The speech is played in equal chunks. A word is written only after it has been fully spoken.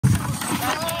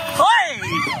Hey!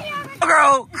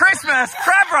 Girl, Christmas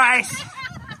crab race.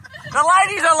 The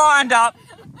ladies are lined up.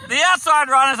 The outside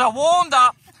runners are warmed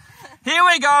up. Here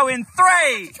we go in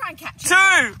 3, 2,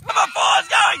 number 4's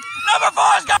going! Number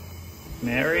 4's going!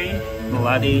 Merry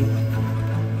bloody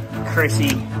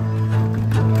Chrissy.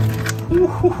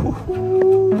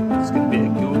 It's gonna be a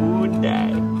good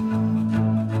day.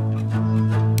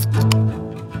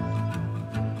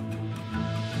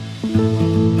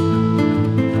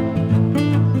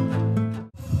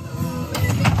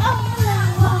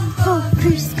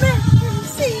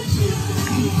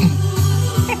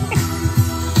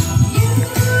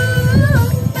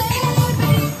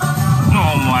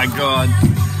 Oh my God.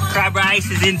 Crab race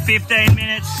is in 15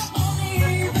 minutes.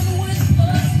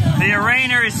 The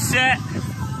arena is set.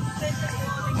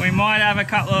 We might have a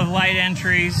couple of late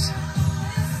entries.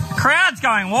 The crowd's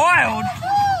going wild.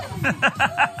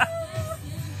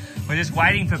 We're just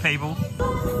waiting for people.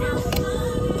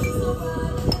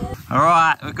 All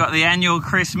right, we've got the annual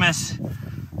Christmas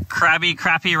Krabby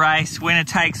Crappy race. Winner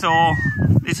takes all.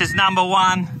 This is number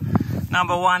 1.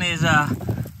 Number 1 is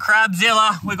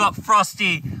CRABZILLA. We've got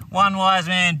Frosty, 1 Wise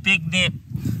Man, Big Nip,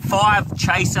 5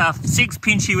 Chaser, 6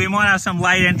 Pinchy. We might have some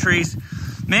late entries.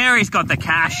 Mary's got the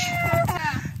cash.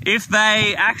 If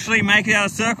they actually make it out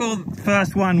of the circle,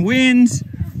 first one wins.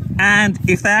 And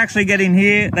if they actually get in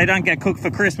here, they don't get cooked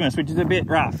for Christmas, which is a bit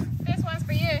rough. This one's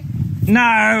for you. No,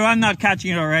 I'm not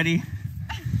catching it already.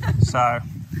 So,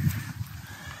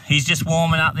 he's just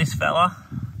warming up, this fella.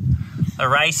 The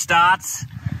race starts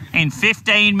in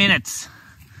 15 minutes.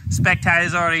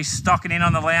 Spectators already stocking in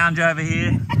on the lounge over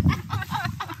here.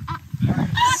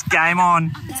 It's game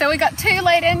on. So we got 2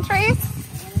 late entries.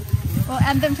 We'll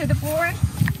add them to the board.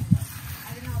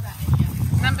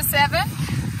 Number 7.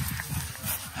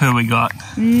 Who we got?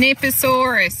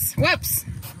 Niposaurus. Whoops.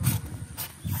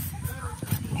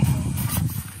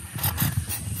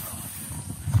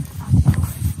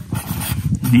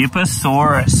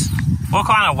 Niposaurus. What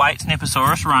kind of weight's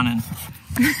Niposaurus running?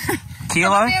 Kilo?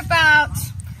 Probably about,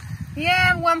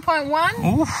 yeah,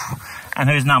 1.1. Oof. And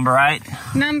who's number 8?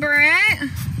 Number 8.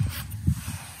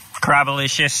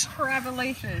 Crabalicious.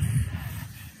 Crabalicious.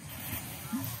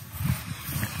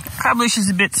 Crabalicious is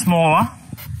a bit smaller,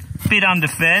 bit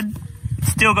underfed.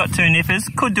 Still got 2 nippers.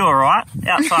 Could do alright.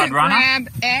 Outside runner.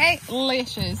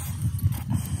 Crabalicious.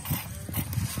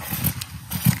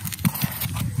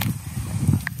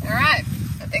 Alright,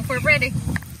 I think we're ready.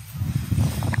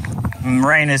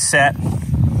 Marina's set.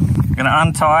 I'm going to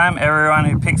untie them. Everyone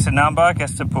who picks a number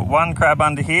gets to put 1 crab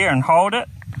under here and hold it.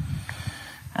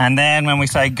 And then when we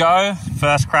say go,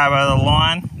 first crab over the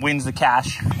line wins the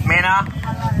cash. Minna,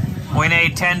 we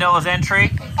need $10 entry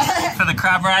for the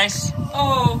crab race.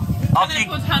 Oh, off you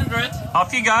put 100.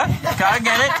 Off you go. Go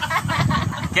get it.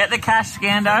 Get the cash,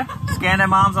 Scando. Scando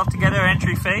Marms off to get her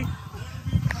entry fee.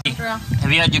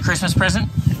 Have you had your Christmas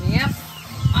present? Yep.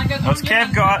 I got What's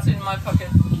Kev got? In my pocket.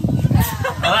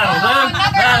 That'll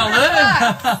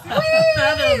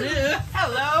do.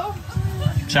 Hello.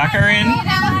 Chuck her in.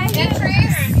 Entries.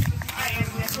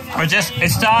 It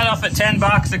started off at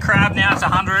 $10 the crab, now it's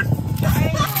 100.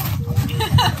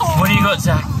 What do you got,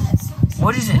 Zach?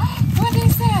 What is it? What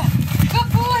is that? Good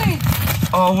boy.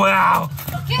 Oh wow.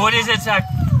 What is it, Zach?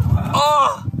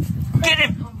 Oh, get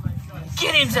him.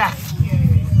 Get him, Zach.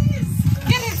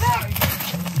 Get it, Zach.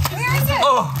 Where is it?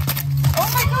 Oh. Oh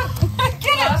my God.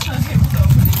 Get it.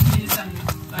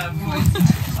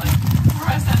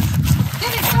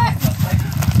 Get it, Zach.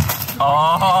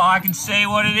 Oh, I can see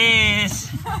what it is.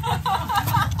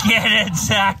 Get it,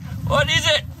 Zach. What is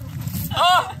it?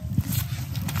 Oh.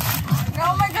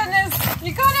 Oh my goodness.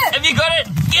 You got it. Have you got it?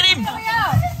 Get him.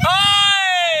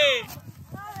 Hey!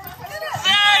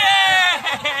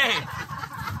 Hey!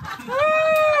 Woo!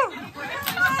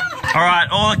 All right,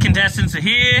 all the contestants are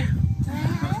here.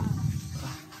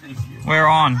 We're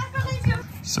on.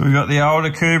 So we got the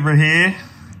older Cobra here.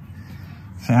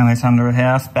 Found this under a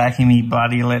house back in me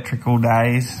bloody electrical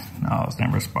days. No, I was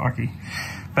never a Sparky.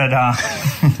 But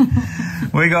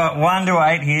we got 1 to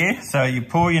 8 here. So you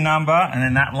pull your number and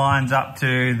then that lines up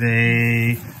to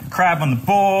the crab on the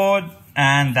board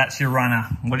and that's your runner.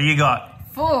 What do you got?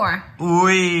 4.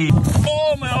 Wee.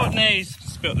 Oh, my old knees.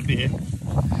 Spilt the beer.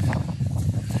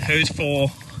 Who's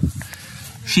 4?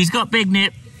 She's got Big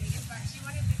Nip.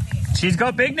 She's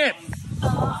got Big Nip.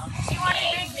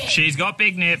 She's got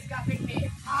Big Nip.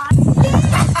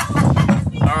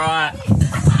 All right.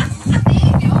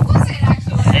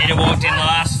 Nita walked in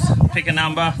last. Pick a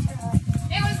number.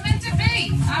 It was meant to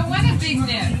be. I want a Big Nip.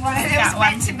 It was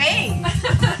meant to be.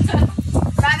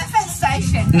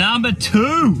 Manifestation. Number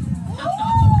 2.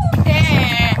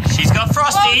 Yeah. She's got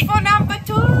Frosty. Vote for number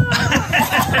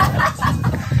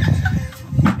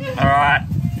All right,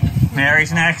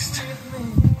 Mary's next.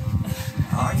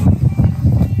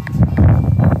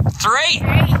 3.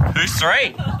 Who's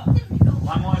 3?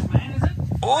 One wise man, is it?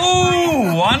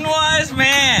 Ooh, one wise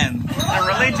man. A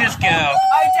religious girl.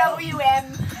 OWM.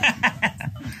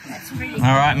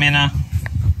 All right, Minna.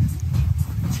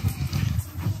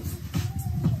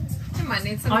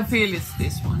 I feel it's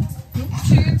this one.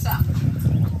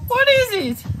 What is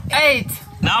it? 8.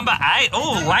 Number 8.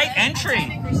 Oh, late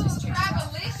entry.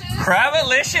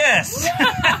 CRABZILLA.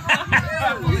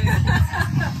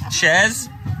 Shez.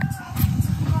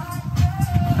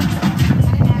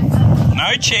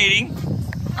 No cheating.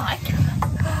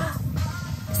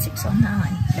 6 or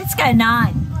 9. Let's go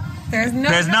 9. There's no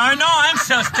 9,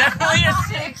 so it's definitely a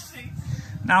 6.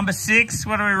 Number 6.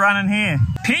 What are we running here?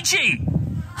 Pinchy.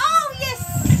 Oh, yes.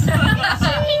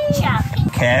 Pincher.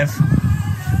 Kev.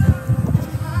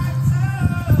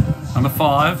 Number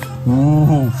 5.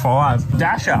 Ooh, 5.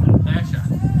 Dasher. Dasher.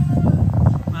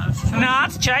 No,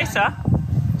 it's Chaser.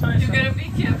 You gotta be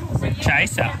careful.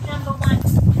 Chaser. Number 1.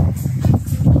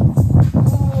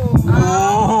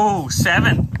 Ooh,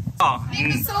 7. Oh,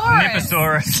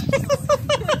 Niposaurus.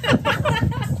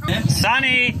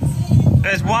 Sonny,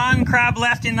 there's 1 crab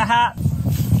left in the hut.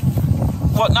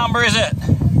 What number is it?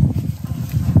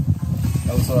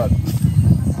 Outside.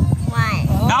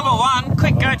 1. Number 1.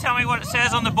 Quick, go tell me what it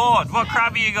says on the board. What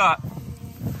crab you got?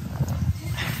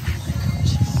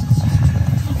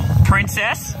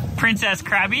 Princess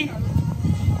Crabby.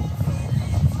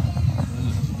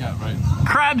 Yeah, right.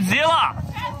 CRABZILLA.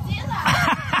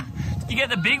 You get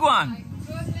the big one.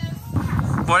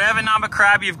 Whatever number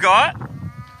crab you've got,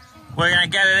 we're going to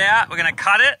get it out. We're going to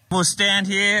cut it. We'll stand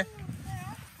here.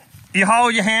 You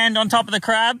hold your hand on top of the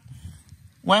crab.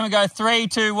 When we go 3,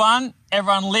 2, 1,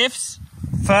 everyone lifts.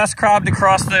 First crab to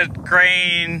cross the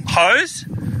green hose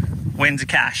wins the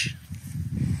cash.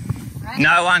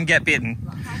 No one get bitten.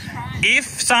 If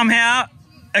somehow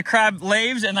a crab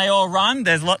leaves and they all run,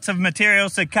 there's lots of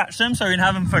materials to catch them, so we can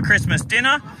have them for Christmas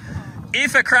dinner.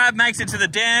 If a crab makes it to the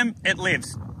dam, it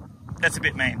lives. That's a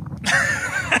bit mean.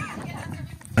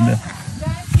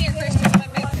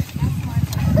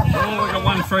 Oh, we got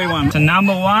 1 free one. So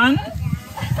number 1.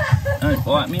 Don't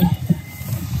bite me.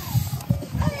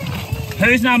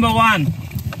 Who's number 1?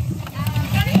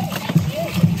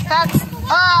 That's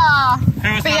Who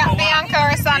was number 1? Bianca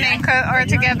or Sonny or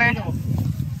together.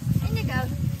 Indigo.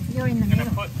 You're in the I'm middle.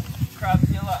 gonna put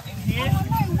CRABZILLA in here. No,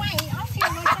 wait. I feel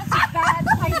like that's a bad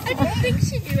place to be. I think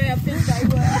she knew how big they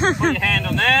were. Put your hand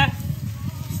on there.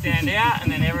 Stand out,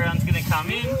 and then everyone's gonna come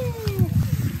in.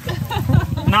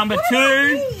 Number 2.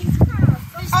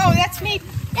 Oh, that's me.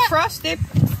 Frosty.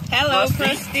 Hello,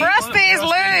 Frosty. Frosty is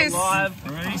loose. Alive.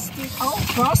 Oh,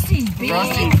 Frosty's big.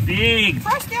 Frosty's big.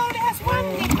 Frosty only has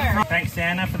 1 nipper. Thanks,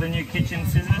 Santa, for the new kitchen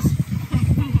scissors.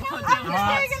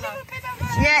 Right.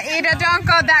 Yeah, Ida, don't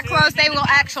go that close. They will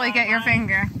actually get your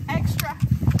finger. Extra.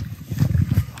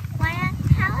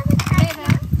 How are the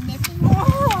crabs nipping?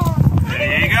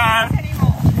 There you go.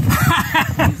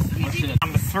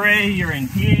 Number 3, you're in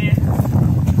here.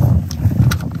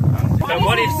 So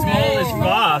what if small is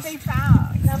fast?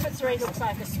 Number 3 looks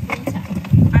like a sprinter.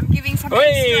 I'm giving some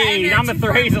Hey, number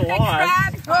 3's alive.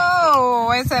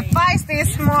 Oh, it's a feisty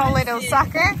small little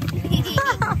sucker.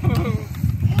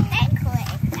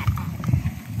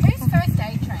 Who's first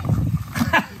aid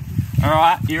trained? All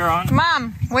right, you're on.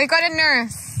 Mum, we got a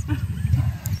nurse.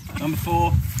 Number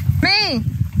 4. Me.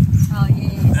 Oh,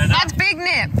 yeah. That's Big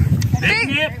Nip. Big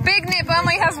Nip. Big Nip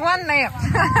only has 1 nip.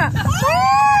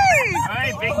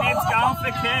 Hey, Big Nip's going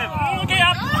for Kev. Look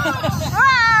out.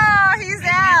 Oh, he's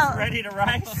out. Ready to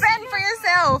race. Fend for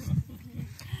yourself.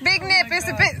 Big Nip is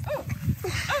a bit...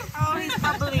 Oh, he's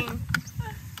bubbling.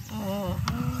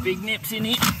 Big Nip's in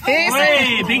it. He's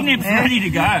Hey, Big Nip's ready to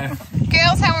go.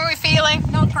 Girls, how are we feeling?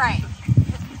 No train.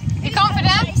 You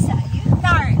confident?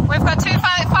 No. We've got 2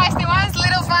 feisty ones,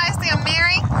 Little Feisty and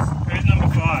Mary. Who's number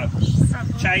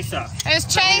 5? Chaser. There's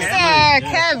Chaser,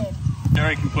 Kev.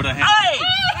 Mary can put her hand. Hey!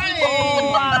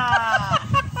 Oh.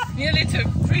 Nearly took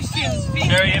Christian's feet.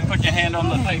 Mary, put your hand on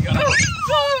the thing.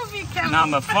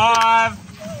 Number 5.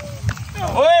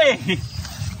 Oi!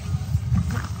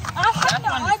 I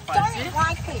don't like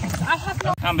this. I have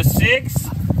not. Number 6.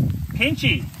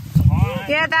 Pinchy.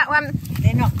 Yeah, that one.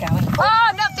 They're not going.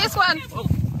 Oh, not this one. Oh,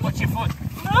 watch your foot.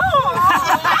 Hey!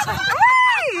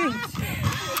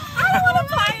 I don't want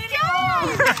to play anymore.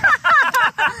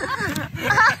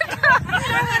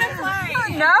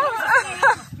 No?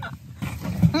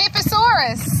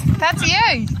 Niposaurus. That's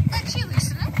you. That's you,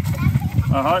 isn't it?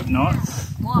 I hope not.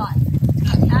 What?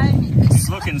 No, Niposaurus.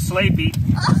 looking sleepy.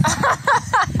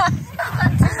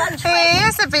 He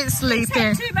is a bit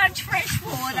sleepy. Too much fresh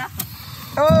water.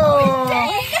 Oh.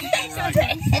 He's got no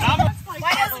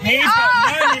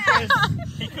nippers.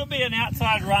 He could be an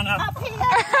outside runner. Up here.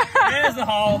 There's the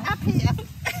hole. Up here.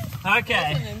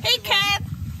 Okay. Hey, Cab.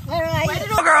 All right.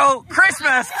 Inaugural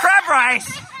Christmas crab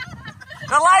race.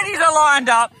 The ladies are lined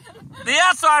up. The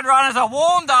outside runners are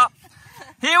warmed up.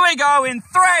 Here we go in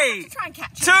 3,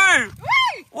 2,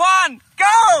 1,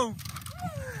 go!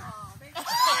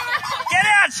 Get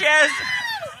out, Shez.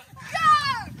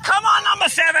 Come on, number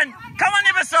 7. Come on,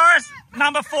 Nipposaurus.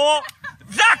 Number 4.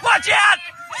 Zach, watch out!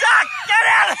 Zach, get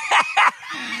out!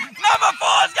 Number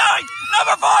 4's going.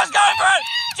 Number 4's going for it.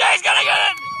 She's gonna get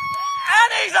it.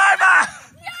 And he's over.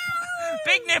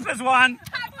 Big Nipper's won.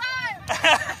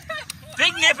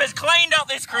 Big Nipper's cleaned up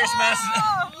this Christmas.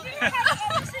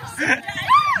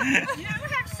 You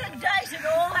have sedated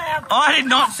all our... I did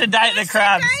not sedate the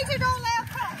crabs. Sedated all our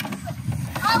crabs.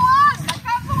 I was. I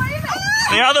can't believe it.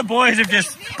 The other boys have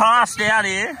just passed out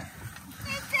here.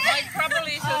 My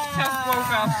probably just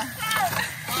woke up.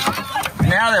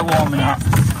 Now they're warming up.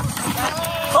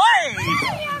 Hey!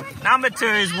 Number 2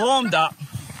 is warmed up.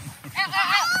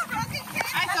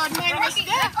 I thought mine was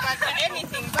dead, but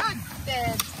anything but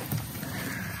dead.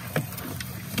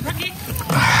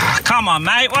 Come on,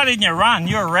 mate. Why didn't you run?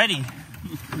 You were ready.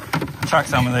 Chuck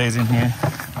some of these in here.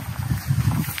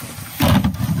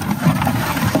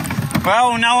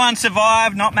 Well, no one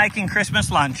survived not making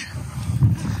Christmas lunch.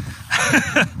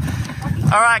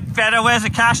 All right, Better, where's the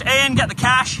cash? Ian, get the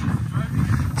cash.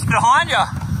 It's behind you.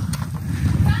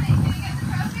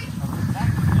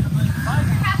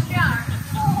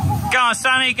 Go on,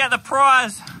 Sonny, get the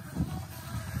prize.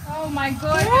 Oh my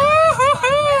god.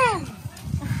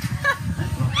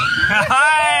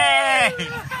 Hey!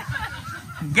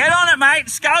 Get on it, mate.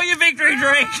 Scull your victory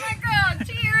drink. Oh my God,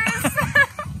 cheers.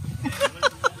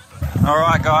 All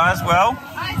right, guys. Well,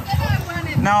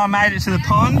 Noah made it to the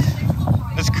pond.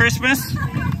 It's Christmas.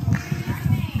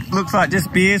 Looks like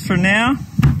just beers from now.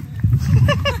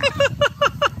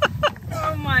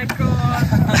 Oh my God.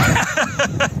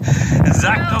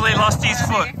 Zach nearly lost his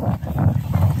foot.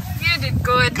 You did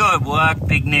good. Good work,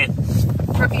 Big Nip.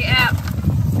 Took you out.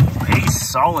 He's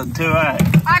solid too, eh?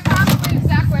 I can't believe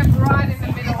Zach went right in the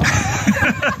middle.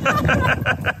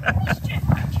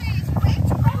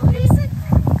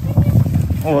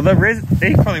 Well,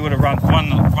 he probably would have won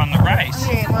the race.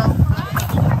 Yeah, well.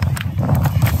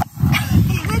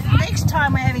 Next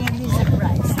time we're having a lizard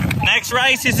race. Next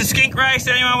race is the skink race.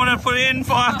 Anyone want to put in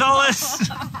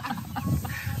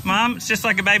 $5? Mum, it's just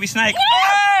like a baby snake.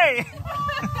 Hey!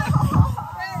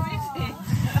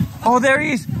 Oh, there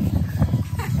he is.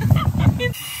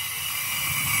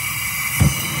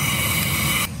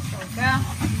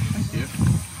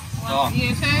 Oh, You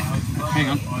too? hang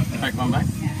on. Take one back.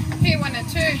 He won it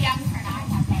too.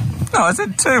 No, I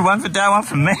said 2. 1 for Dad, 1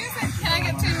 for me. Can I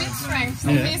get 2 mixed drinks?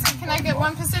 Yeah. He said, can I get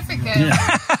 1 Pacific there? Yeah.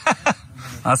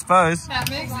 I suppose. That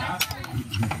makes sense.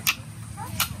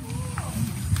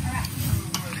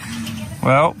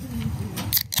 Well,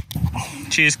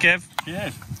 cheers, Kev.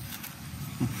 Yeah.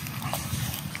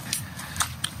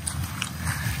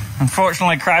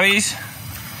 Unfortunately, Crabbies,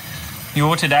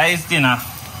 you're today's dinner.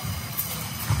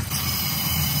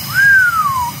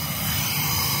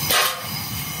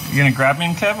 You gonna grab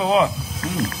him, Kev, or what?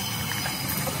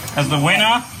 As the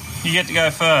winner, you get to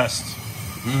go first.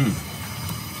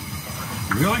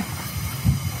 Really?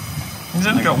 He's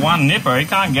only got 1 nipper, he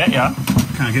can't get you.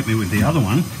 Can't get me with the other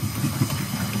one.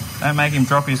 Don't make him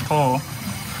drop his claw.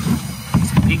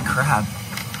 It's a big crab.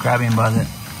 Grab him by the...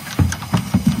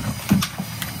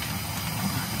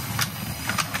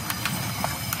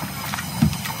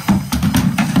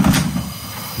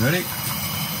 Ready?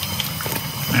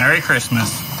 Merry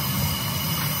Christmas.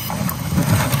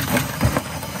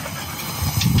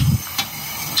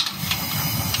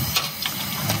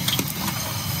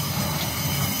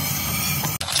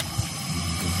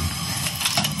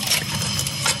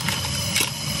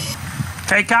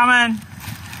 Keep coming.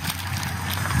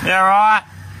 Yeah, right.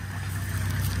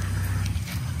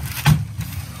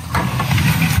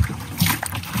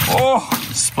 Oh,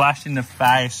 splashed in the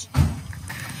face.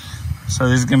 So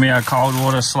this is going to be our cold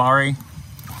water slurry.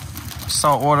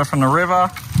 Salt water from the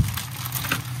river.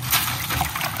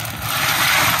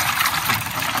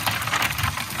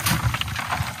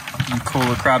 And cool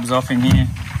the crabs off in here.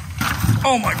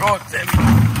 Oh my God, it's heavy.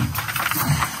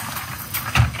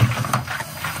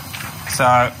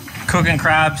 So, cooking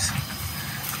crabs,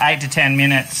 8 to 10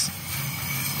 minutes.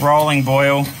 Rolling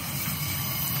boil.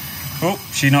 Oh,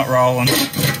 she's not rolling.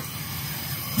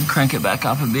 Crank it back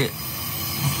up a bit.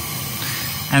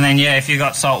 And then yeah, if you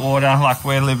got salt water, like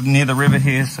we live near the river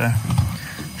here, so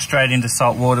straight into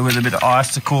salt water with a bit of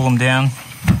ice to cool them down.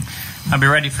 I'll be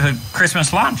ready for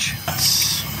Christmas lunch.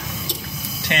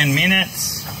 10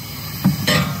 minutes,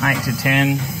 8 to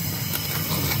 10.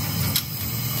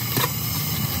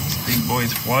 Big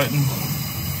boy's floating.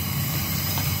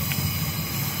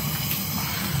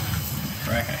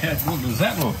 How good does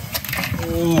that look?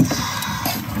 Ooh.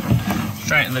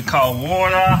 Straight in the cold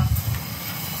water.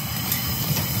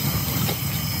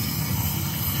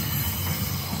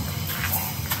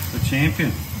 The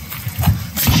champion.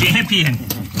 Champion.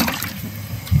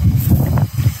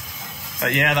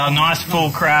 But yeah, they're nice full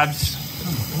crabs.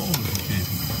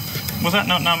 Was that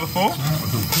not number 4? Oh,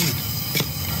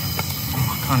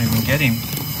 I can't even get him.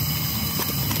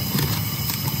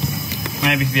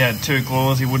 Maybe if he had 2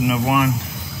 claws, he wouldn't have won.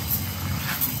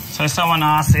 So someone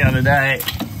asked the other day,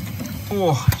 oh, do you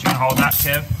want to hold that,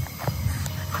 Kev?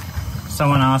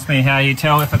 Someone asked me how you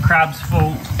tell if a crab's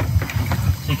full.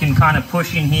 So you can kind of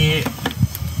push in here.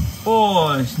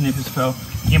 Oh, his nippers fell.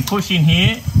 You can push in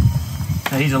here.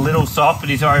 So he's a little soft, but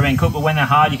he's already been cooked. But when they're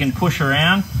hard, you can push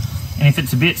around. And if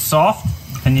it's a bit soft,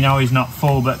 then you know he's not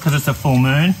full. But because it's a full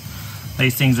moon,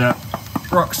 these things are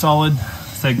rock solid.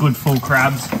 So good full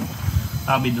crabs.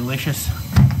 That'll be delicious.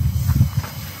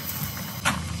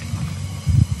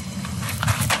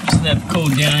 So they've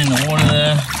cooled down in the water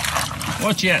there.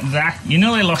 Watch out, Zach. You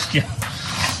nearly lost you.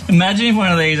 Imagine if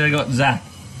one of these had got Zach.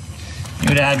 You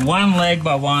would have had one leg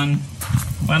by one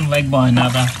leg by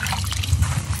another.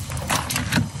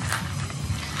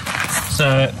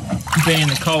 So, be in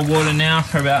the cold water now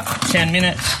for about 10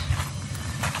 minutes.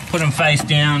 Put them face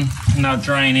down and they'll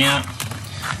drain out.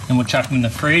 And we'll chuck them in the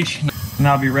fridge. And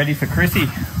they'll be ready for Chrissy.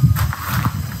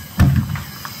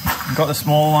 Got the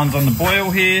small ones on the boil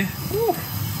here. Woo.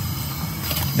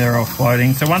 They're all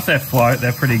floating. So once they float,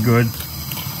 they're pretty good.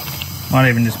 Might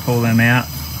even just pull them out.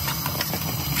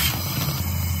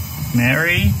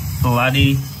 Merry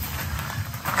bloody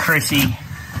Chrissy.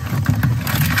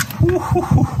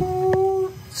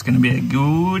 It's gonna be a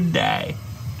good day.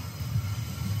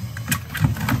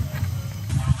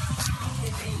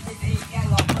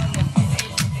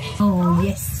 Oh,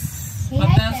 yes. But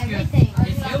that's good. You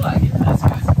feel like it, that's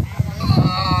good.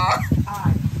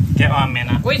 Get one,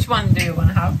 Minna. Which one do you want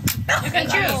to have? You can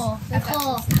choose. The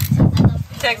claw.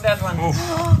 Take that one. Oof.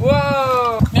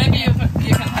 Whoa! Maybe you can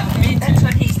have me That's too.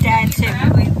 what his dad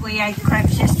said. We ate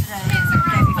crabs yesterday.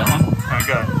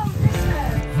 Okay.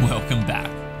 Welcome back.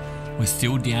 We're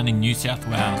still down in New South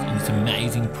Wales on this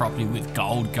amazing property with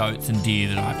gold goats and deer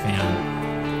that I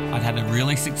found. I'd had a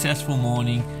really successful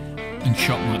morning and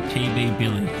shot my PB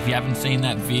Billy. If you haven't seen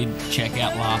that vid, check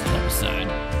out last episode.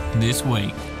 This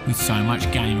week, with so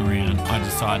much game around, I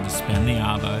decided to spend the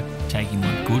arvo taking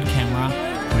my good camera,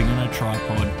 putting on a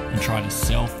tripod and try to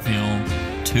self-film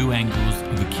 2 angles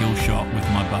of a kill shot with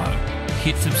my bow.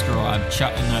 Hit subscribe,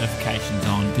 shut your notifications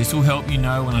on. This will help you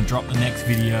know when I drop the next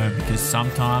video, because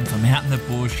sometimes I'm out in the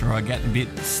bush or I get a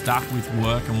bit stuck with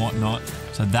work and whatnot,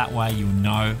 so that way you'll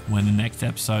know when the next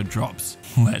episode drops.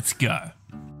 Let's go.